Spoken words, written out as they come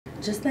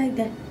Just like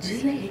that,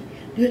 just like it,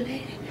 you like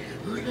it,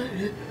 you like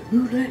it,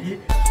 you like it.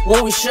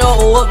 When we show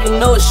up, you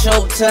know it's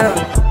showtime.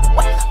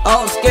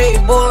 On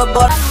skateboard,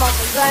 but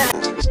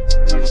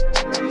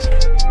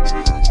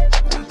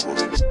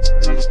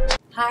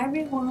Hi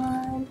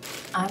everyone,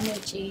 I'm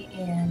Richie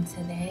and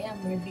today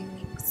I'm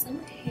reviewing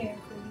some hair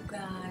for you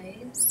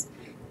guys.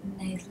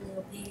 Nice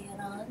little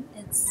pattern.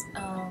 It's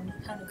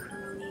kind of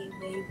curly,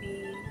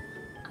 wavy,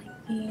 I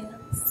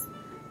guess.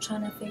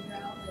 Trying to figure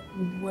out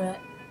like what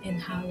and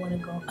how I want to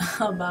go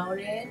about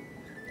it.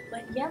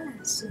 But yeah,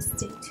 just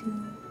stay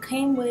tuned.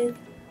 Came with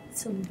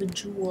some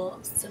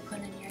jewels to put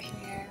in your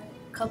hair,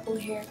 a couple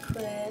hair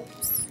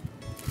clips,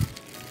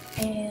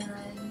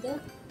 and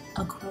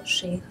a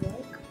crochet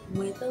hook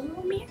with a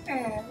little mirror,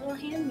 a little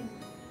hand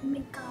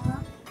mirror,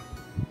 makeup.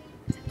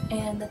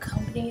 And the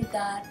company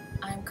that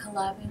I'm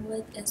collabing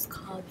with is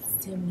called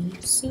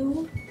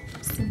Saimisu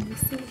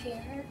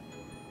Hair,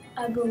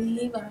 I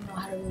believe. I don't know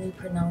how to really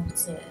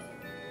pronounce it.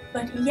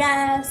 But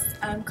yes,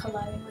 I'm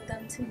collabing with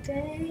them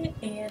today,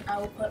 and I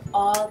will put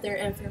all their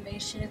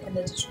information in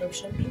the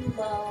description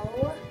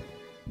below.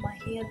 My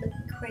hair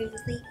looking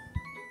crazy.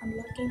 I'm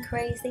looking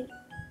crazy,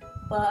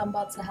 but I'm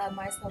about to have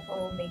myself a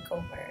whole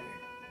makeover.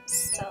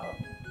 So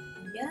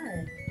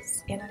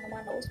yes, and I know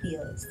my nose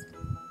feels.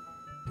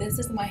 This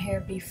is my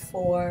hair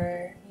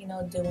before, you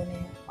know, doing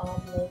it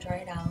all blow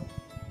dried out.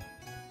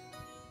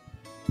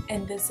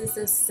 And this is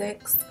the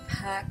 6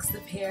 packs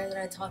of hair that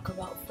I talk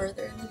about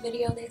further in the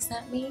video they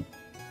sent me.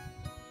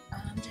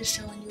 I'm just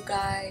showing you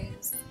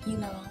guys, you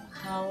know,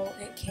 how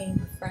it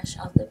came fresh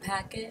out the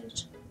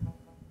package.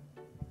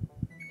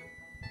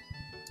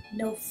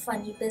 No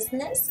funny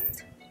business.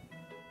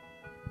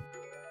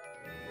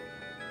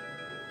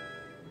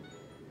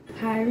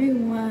 Hi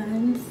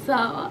everyone, so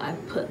I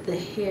put the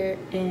hair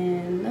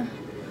in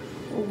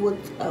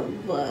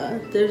whatever.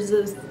 There's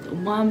this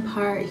one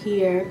part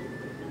here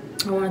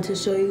I wanted to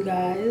show you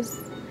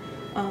guys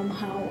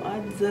how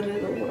I did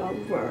it or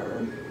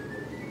whatever.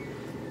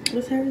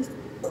 This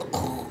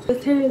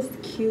hair is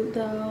cute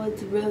though.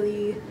 It's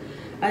really,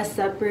 I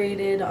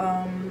separated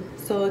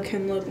so it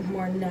can look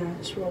more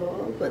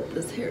natural, but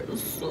this hair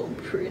is so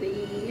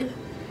pretty.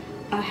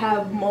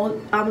 I'm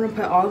gonna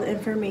put all the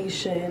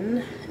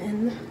information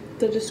in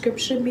the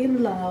description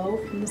below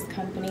from this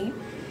company.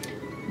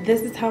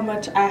 This is how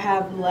much I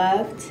have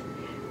left.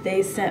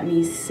 They sent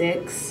me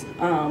 6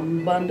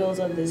 bundles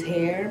of this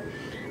hair.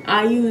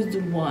 I used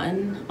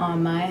 1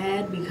 on my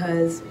head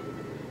because,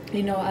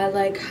 you know, I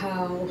like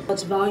how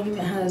much volume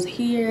it has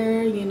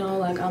here. You know,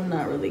 like I'm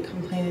not really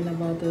complaining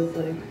about this.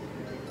 Like,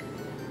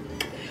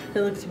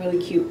 it looks really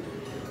cute.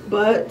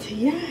 But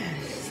yeah,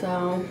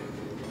 so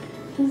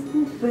this is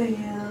the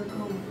bag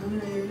over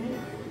there.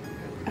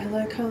 I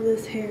like how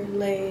this hair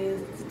lays.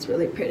 It's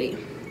really pretty.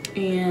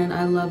 And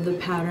I love the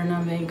pattern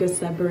of it. You could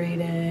separate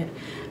it,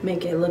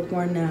 make it look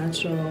more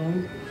natural.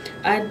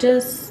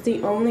 The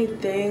only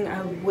thing,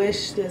 I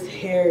wish this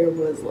hair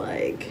was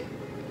like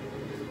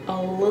a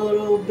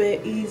little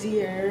bit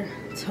easier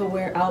to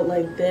wear out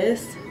like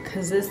this,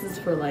 because this is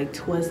for like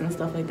twists and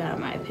stuff like that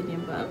in my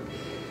opinion. But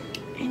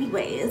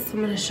anyways,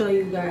 I'm gonna show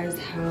you guys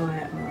how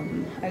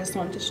I just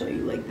wanted to show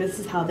you, like, this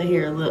is how the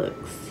hair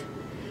looks,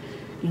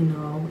 you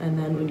know, and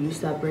then when you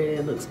separate it,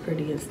 it looks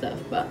pretty and stuff.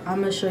 But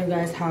I'm gonna show you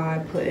guys how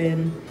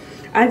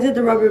I did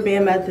the rubber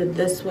band method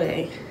this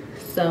way,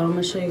 so I'm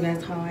gonna show you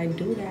guys how I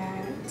do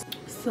that.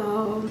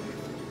 So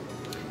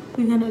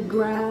we're gonna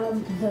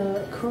grab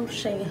the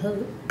crochet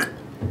hook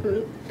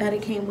that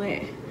it came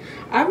with.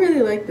 I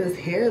really like this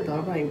hair though.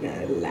 I'm like,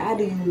 gonna lie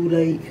to you,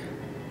 like,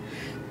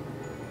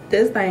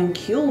 this thing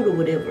cute or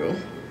whatever.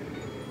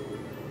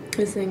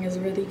 This thing is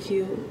really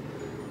cute.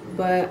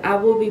 But I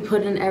will be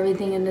putting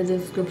everything in the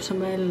description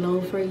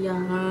below for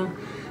y'all.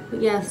 But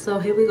yeah, so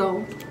here we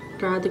go.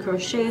 Grab the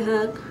crochet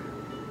hook.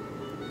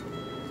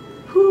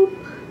 Whoop.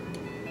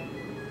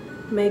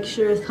 Make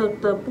sure it's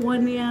hooked up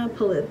on there.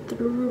 Pull it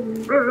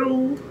through.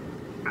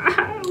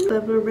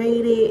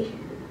 Separate it.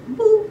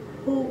 Boop,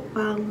 boop,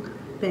 bang,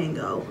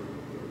 bango.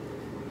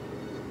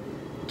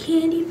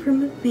 Candy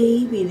from a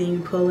baby. Then you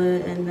pull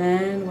it, and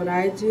then what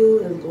I do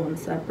is go and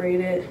separate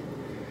it.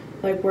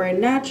 Like where it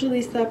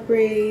naturally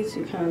separates,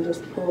 you kind of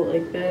just pull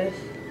it like this,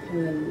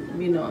 and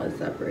then, you know, it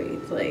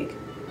separates like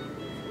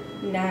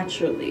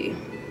naturally.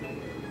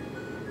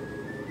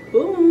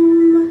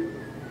 Boom!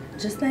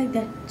 Just like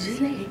that, just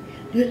like it,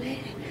 you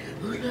like it,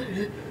 you like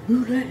it,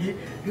 you like it,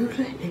 you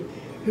like it,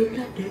 you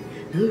like it,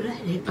 you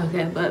like it.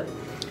 Okay, but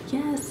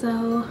yeah,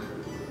 so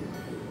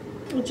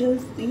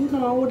just, you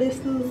know, this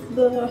is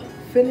the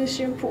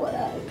finishing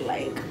product.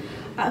 Like,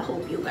 I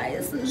hope you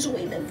guys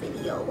enjoy the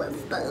video and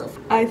stuff.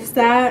 I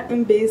sat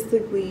and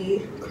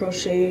basically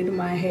crocheted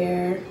my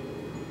hair.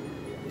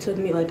 It took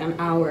me like an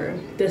hour.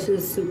 This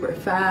is super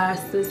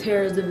fast. This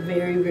hair is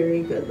very,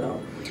 very good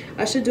though.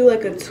 I should do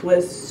like a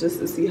twist just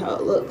to see how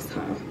it looks,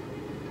 huh?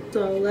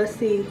 So let's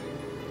see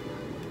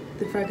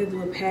if I could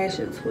do a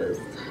passion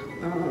twist.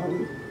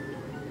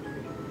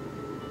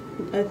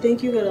 I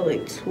think you gotta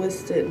like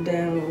twist it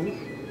down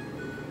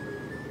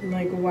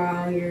like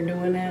while you're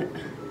doing it,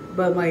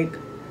 but like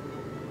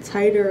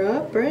tighter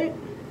up, right?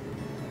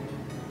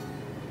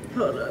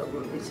 Hold up,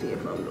 let me see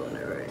if I'm doing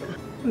it right.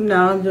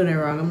 No, I'm doing it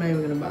wrong. I'm not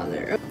even gonna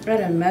bother. I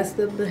done messed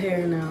up the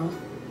hair now.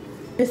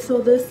 Okay, so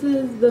this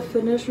is the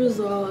finished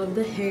result of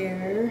the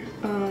hair.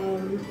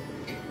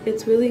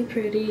 It's really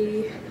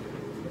pretty.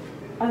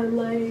 I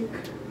like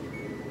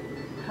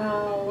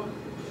how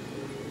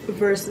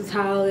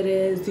versatile it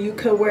is. You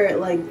could wear it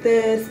like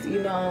this,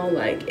 you know,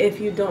 like if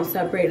you don't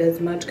separate as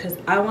much, because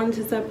I wanted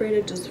to separate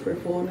it just for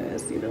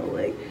fullness, you know,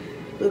 like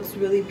looks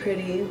really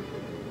pretty.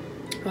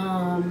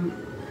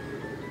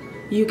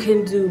 You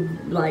can do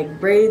like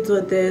braids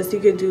with this. You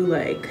could do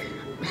like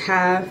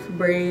half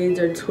braids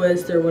or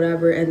twists or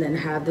whatever, and then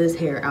have this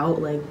hair out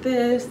like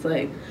this.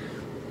 Like,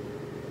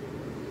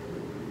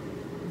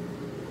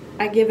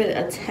 I give it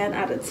a 10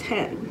 out of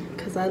 10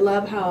 because I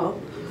love how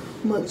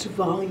much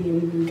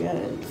volume you get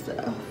and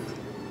stuff.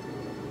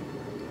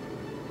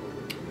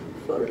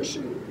 Photo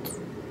shoot.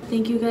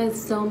 Thank you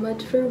guys so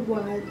much for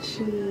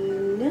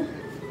watching.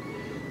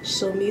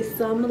 Show me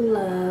some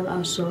love.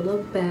 I'll show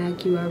the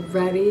back. You are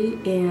ready.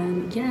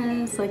 And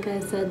yes, like I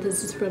said,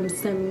 this is from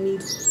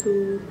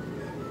Saimisu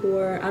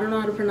Hair. I don't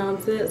know how to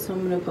pronounce it, so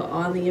I'm gonna put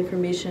all the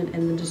information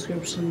in the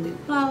description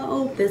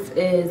below. This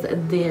is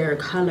their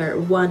color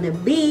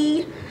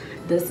 1B.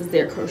 This is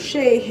their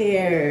crochet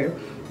hair.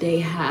 They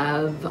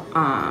have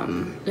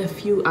a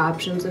few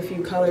options, a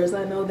few colors.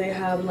 I know they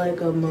have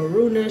like a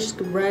maroonish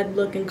red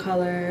looking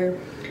color.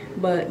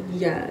 But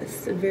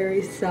yes,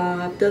 very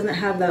soft. Doesn't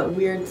have that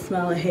weird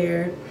smell of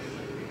hair.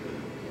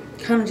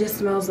 Kind of just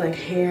smells like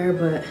hair,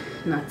 but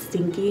not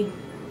stinky.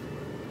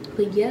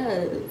 But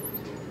yeah,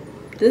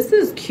 this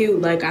is cute.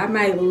 Like, I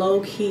might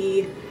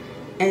low-key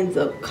end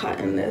up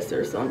cutting this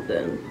or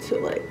something to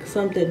like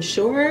something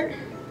short.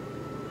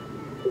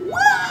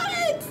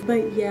 What?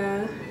 But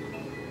yeah,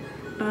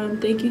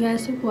 thank you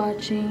guys for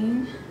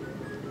watching.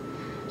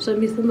 Show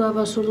me some love.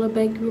 I'll show the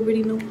back. You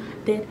already know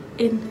that.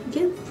 And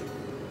yes,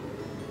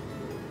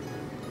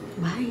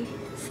 bye.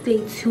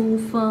 Stay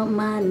tuned for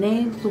my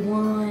next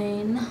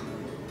one.